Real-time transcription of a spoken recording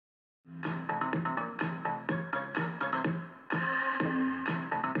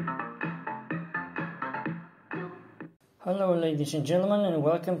Hello ladies and gentlemen, and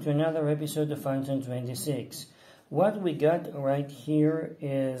welcome to another episode of Fountain 26. What we got right here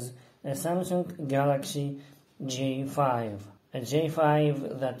is a Samsung Galaxy J5. A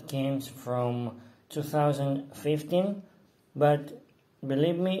J5 that came from 2015, but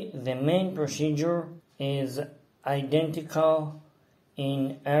believe me, the main procedure is identical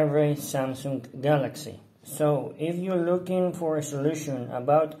in every Samsung Galaxy. So if you're looking for a solution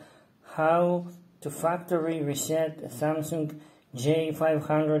about how to factory reset Samsung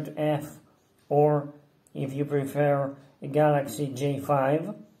J500F, or if you prefer a Galaxy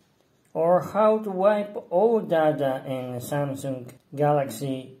J5, or how to wipe all data in Samsung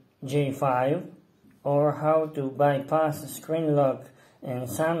Galaxy J5, or how to bypass screen lock in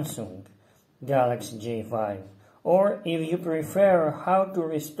Samsung Galaxy J5, or if you prefer how to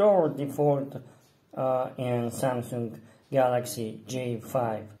restore default in Samsung Galaxy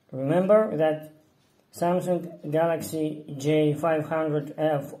J5. Remember that Samsung Galaxy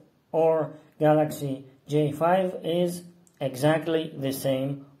J500F or Galaxy J5 is exactly the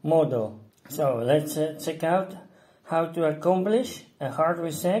same model. So let's check out how to accomplish a hard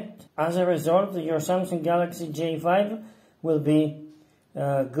reset. As a result, your Samsung Galaxy J5 will be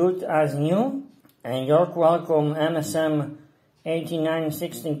good as new, and your Qualcomm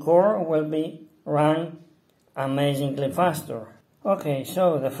MSM8916 core will be run amazingly faster. Okay,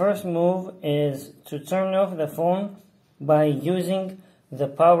 so the first move is to turn off the phone by using the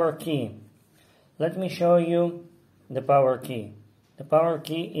power key. Let me show you the power key. The power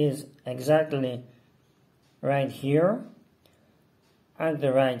key is exactly right here at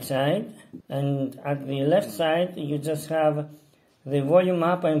the right side, and at the left side you just have the volume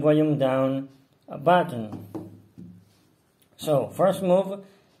up and volume down button. So first move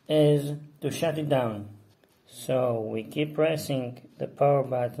is to shut it down. So we keep pressing the power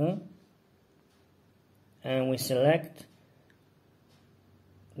button and we select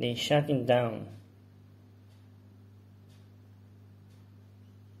the shutting down.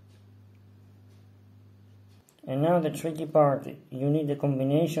 And now the tricky part, you need a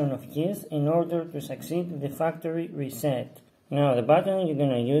combination of keys in order to succeed the factory reset. Now the button you're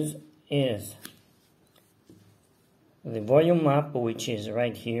gonna use is the volume up, which is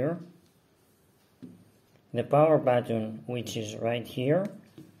right here, the power button, which is right here,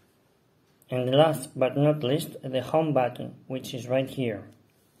 and last but not least, the home button, which is right here.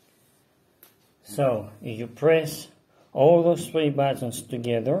 So you press all those three buttons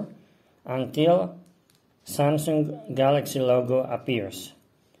together until Samsung Galaxy logo appears.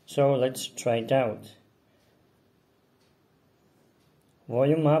 So let's try it out.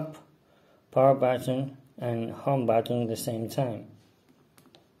 Volume up, power button, and home button at the same time.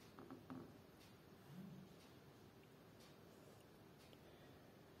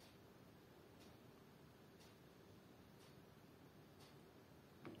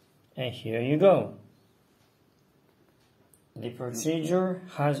 And here you go. The procedure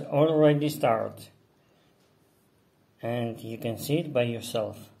has already started, and you can see it by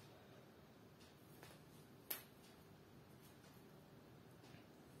yourself.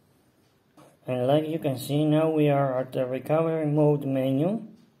 And like you can see, now we are at the recovery mode menu,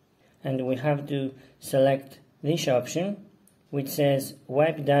 and we have to select this option which says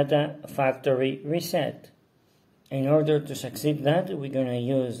wipe data factory reset. In order to succeed that, we're going to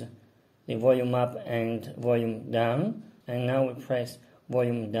use the volume up and volume down, and now we press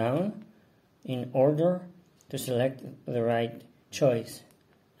volume down in order to select the right choice,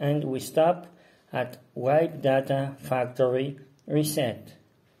 and we stop at wipe data factory reset.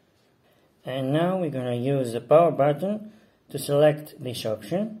 And now we're going to use the power button to select this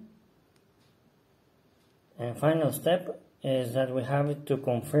option, and final step is that we have to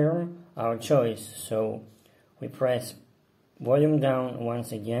confirm our choice. So we press volume down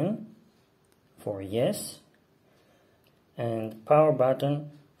once again for yes, and power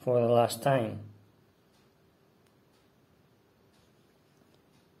button for the last time.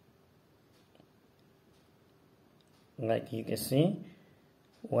 Like you can see,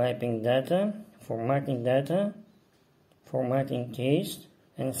 wiping data, formatting case,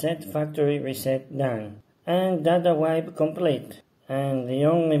 and set factory reset done. And data wipe complete. And the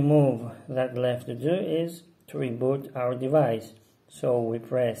only move that left to do is to reboot our device. So we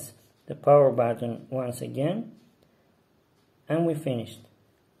press the power button once again, and we finished.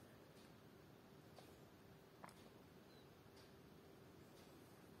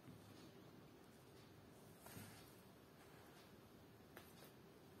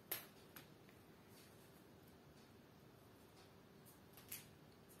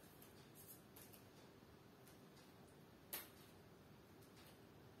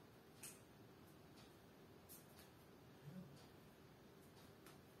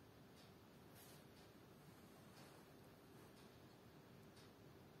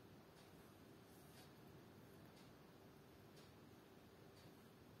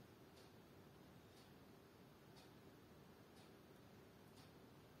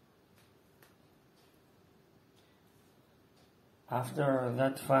 After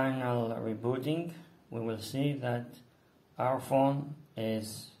that final rebooting, we will see that our phone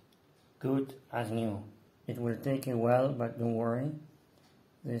is good as new. It will take a while, but don't worry.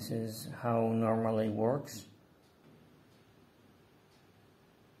 This is how normally works.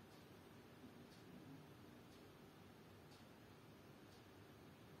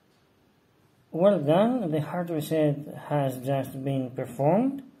 Well done, the hard reset has just been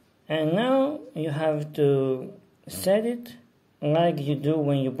performed, and now you have to set it like you do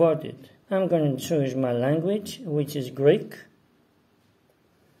when you bought it. I'm going to choose my language, which is Greek.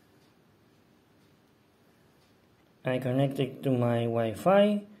 I connect it to my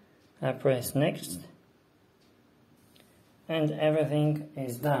Wi-Fi, I press next, and everything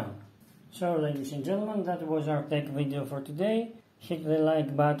is done. So ladies and gentlemen, that was our tech video for today. Hit the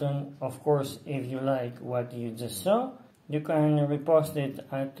like button, of course, if you like what you just saw. You can repost it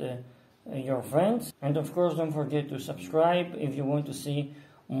at your friends, and of course don't forget to subscribe if you want to see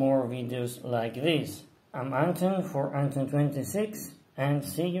more videos like this. I'm Anton for Anton26, and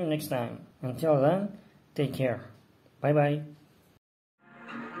see you next time. Until then, take care. Bye bye.